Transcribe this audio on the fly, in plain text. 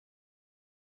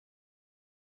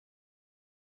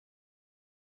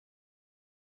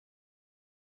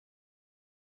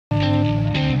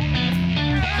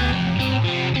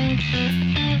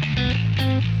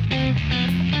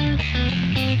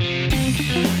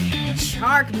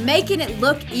Chark making it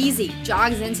look easy.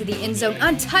 Jogs into the end zone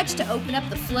untouched to open up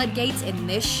the floodgates in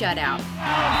this shutout.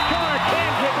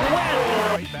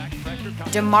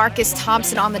 DeMarcus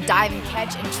Thompson on the diving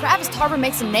catch, and Travis Tarver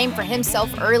makes a name for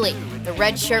himself early. The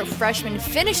redshirt freshman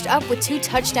finished up with 2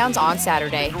 touchdowns on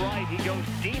Saturday.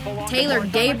 Taylor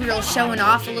Gabriel showing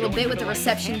off a little bit with the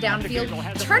reception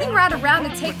downfield, turning right around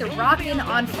to take the rock in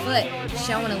on foot,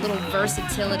 showing a little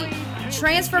versatility.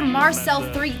 Transfer Marcel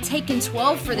 3 taking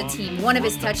 12 for the team, one of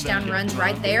his touchdown runs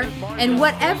right there. And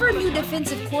whatever new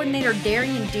defensive coordinator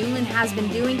Darian Doolin has been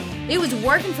doing, it was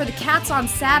working for the Cats on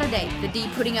Saturday. The D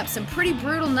putting up some pretty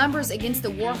brutal numbers against the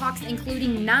Warhawks,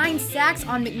 including 9 sacks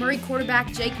on McMurry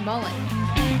quarterback Jake Mullen.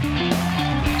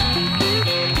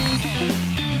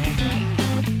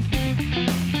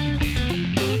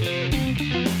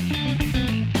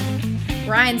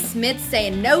 Ryan Smith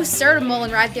saying no sir to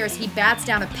Mullen right there as he bats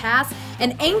down a pass.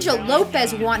 And Angel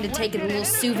Lopez wanting to take a little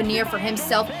souvenir for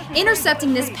himself,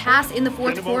 intercepting this pass in the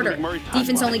 4th quarter.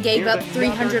 Defense only gave up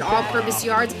 300 all-purpose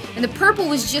yards, and the Purple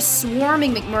was just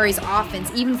swarming McMurry's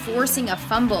offense, even forcing a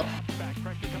fumble.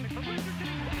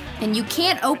 And you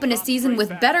can't open a season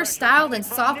with better style than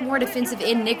sophomore defensive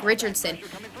end Nick Richardson.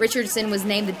 Richardson was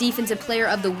named the Defensive Player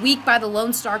of the Week by the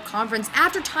Lone Star Conference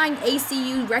after tying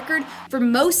ACU record for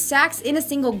most sacks in a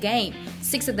single game.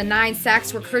 6 of the 9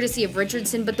 sacks were courtesy of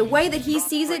Richardson, but the way that he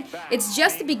sees it, it's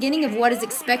just the beginning of what is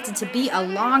expected to be a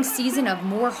long season of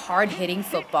more hard-hitting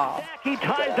football. He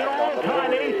ties an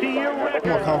all-time ACU record.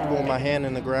 More comfortable with my hand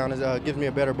in the ground. It gives me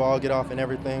a better ball, get off and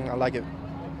everything. I like it.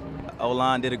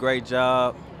 O-line did a great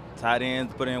job. Tight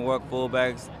ends put in work,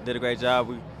 fullbacks did a great job.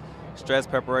 We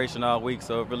stressed preparation all week,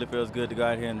 so it really feels good to go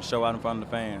out here and show out in front of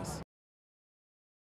the fans.